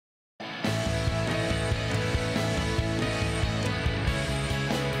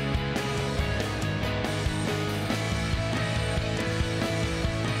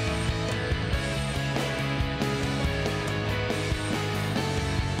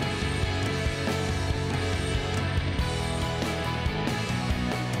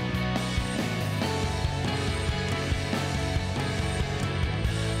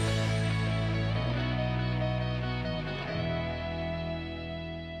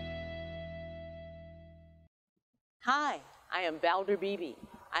Hi, I am Valder Beebe.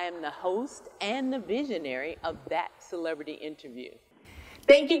 I am the host and the visionary of That Celebrity Interview.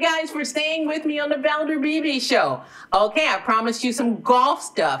 Thank you guys for staying with me on the Valder Beebe Show. Okay, I promised you some golf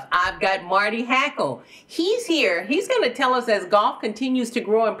stuff. I've got Marty Hackle. He's here. He's going to tell us as golf continues to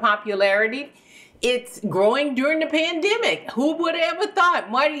grow in popularity. It's growing during the pandemic. Who would have ever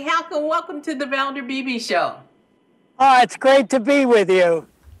thought? Marty Hackle, welcome to the Valder Beebe Show. Oh, it's great to be with you.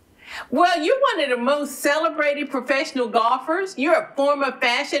 Well, you're one of the most celebrated professional golfers. You're a former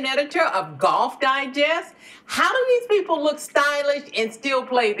fashion editor of Golf Digest. How do these people look stylish and still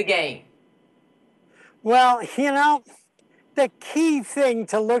play the game? Well, the key thing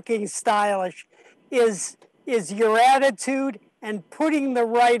to looking stylish is your attitude and putting the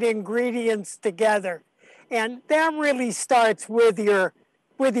right ingredients together. And that really starts with your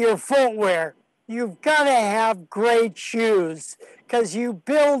footwear. You've got to have great shoes because you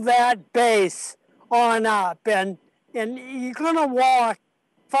build that base on up, and you're going to walk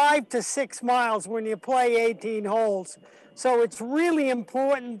 5 to 6 miles when you play 18 holes. So it's really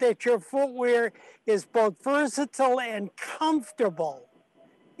important that your footwear is both versatile and comfortable.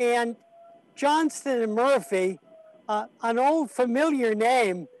 And Johnston & Murphy, an old familiar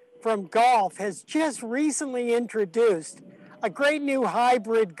name from golf, has just recently introduced a great new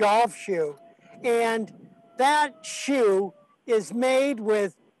hybrid golf shoe. And that shoe is made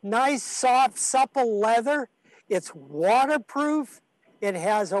with nice, soft, supple leather. It's waterproof. It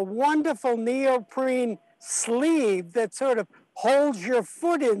has a wonderful neoprene sleeve that sort of holds your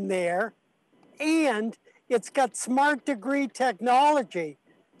foot in there. And it's got smart degree technology.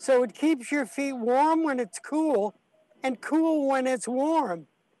 So it keeps your feet warm when it's cool and cool when it's warm.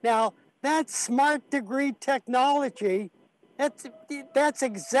 Now, that smart degree technology, that's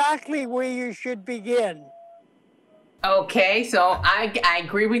exactly where you should begin. Okay, so I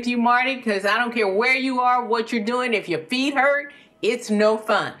agree with you, Marty, because I don't care where you are, what you're doing. If your feet hurt, it's no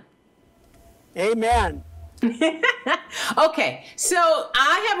fun. Amen. Okay, so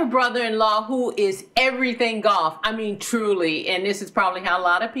I have a brother-in-law who is everything golf. I mean, truly, and this is probably how a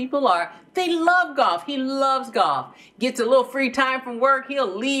lot of people are. They love golf. He loves golf. Gets a little free time from work.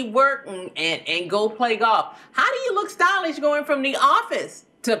 He'll leave work and go play golf. How do you look stylish going from the office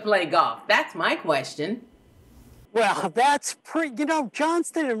to play golf? That's my question. Well, that's pretty,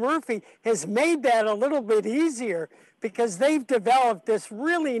 Johnston & Murphy has made that a little bit easier because they've developed this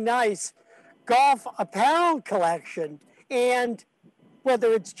really nice golf apparel collection. And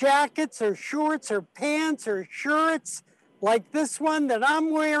whether it's jackets or shorts or pants or shirts like this one that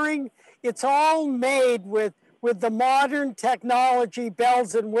I'm wearing, it's all made with the modern technology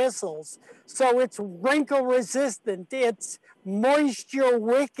bells and whistles. So it's wrinkle resistant, it's moisture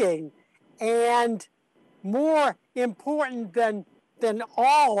wicking, and more important than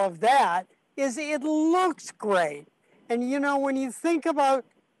all of that is it looks great. And when you think about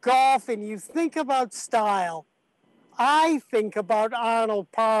golf and you think about style, I think about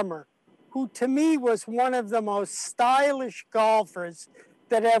Arnold Palmer, who to me was one of the most stylish golfers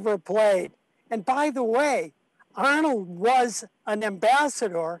that ever played. And by the way, Arnold was an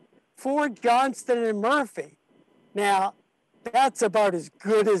ambassador for Johnston & Murphy. Now, that's about as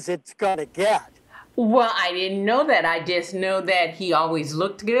good as it's gonna get. Well, I didn't know that. I just know that he always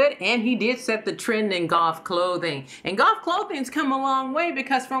looked good, and he did set the trend in golf clothing. And golf clothing's come a long way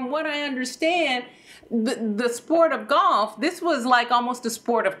because from what I understand, the sport of golf, this was like almost a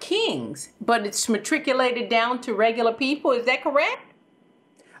sport of kings, but it's matriculated down to regular people. Is that correct?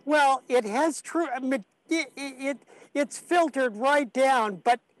 Well, it has true. It's filtered right down,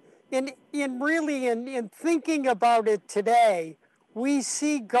 but in thinking about it today, we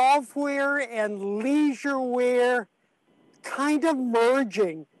see golf wear and leisure wear kind of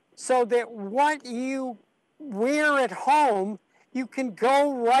merging so that what you wear at home, you can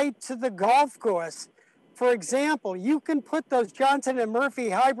go right to the golf course. For example, you can put those Johnston & Murphy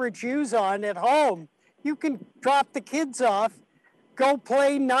hybrid shoes on at home. You can drop the kids off, go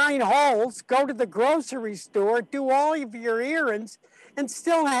play 9 holes, go to the grocery store, do all of your errands, and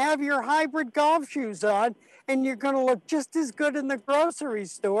still have your hybrid golf shoes on, and you're going to look just as good in the grocery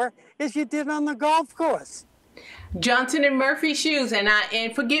store as you did on the golf course. Johnston & Murphy shoes, and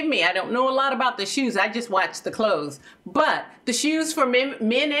forgive me, I don't know a lot about the shoes. I just watch the clothes. But the shoes for men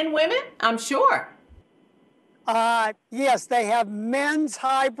and women, I'm sure. Yes, they have men's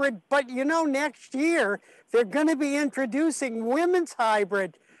hybrid, but next year they're going to be introducing women's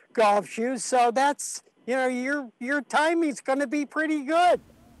hybrid golf shoes. So that's, your timing's going to be pretty good.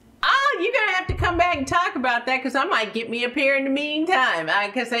 Oh, you're going to have to come back and talk about that because I might get me a pair in the meantime.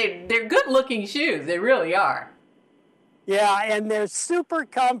 Because they're good looking shoes. They really are. Yeah, and they're super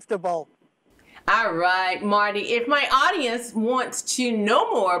comfortable. All right, Marty, if my audience wants to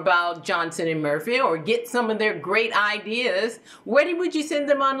know more about Johnson & Murphy or get some of their great ideas, where would you send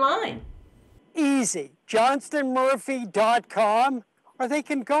them online? Easy, johnstonmurphy.com, or they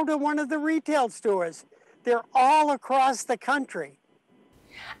can go to one of the retail stores. They're all across the country.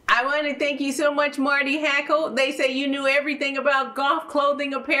 I want to thank you so much, Marty Hackle. They say you knew everything about golf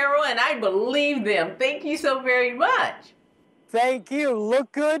clothing apparel, and I believe them. Thank you so very much. Thank you.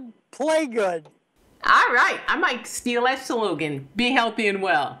 Look good, play good. All right, I might steal that slogan. Be healthy and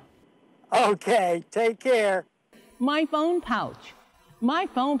well. Okay, take care. My phone pouch. My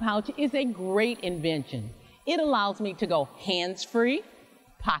phone pouch is a great invention. It allows me to go hands-free,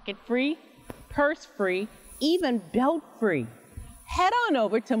 pocket-free, purse-free, even belt-free. Head on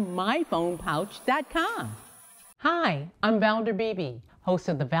over to myphonepouch.com. Hi, I'm Valder Beebe, host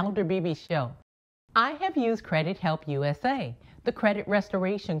of the Valder Beebe Show. I have used Credit Help USA, the credit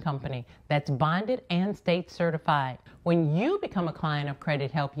restoration company that's bonded and state certified. When you become a client of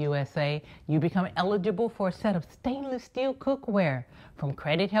Credit Help USA, you become eligible for a set of stainless steel cookware from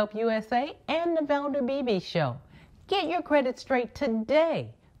Credit Help USA and the Valder Beebe Show. Get your credit straight today.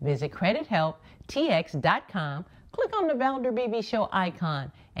 Visit credithelptx.com, click on the Valder Beebe Show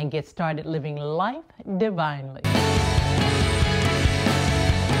icon, and get started living life divinely.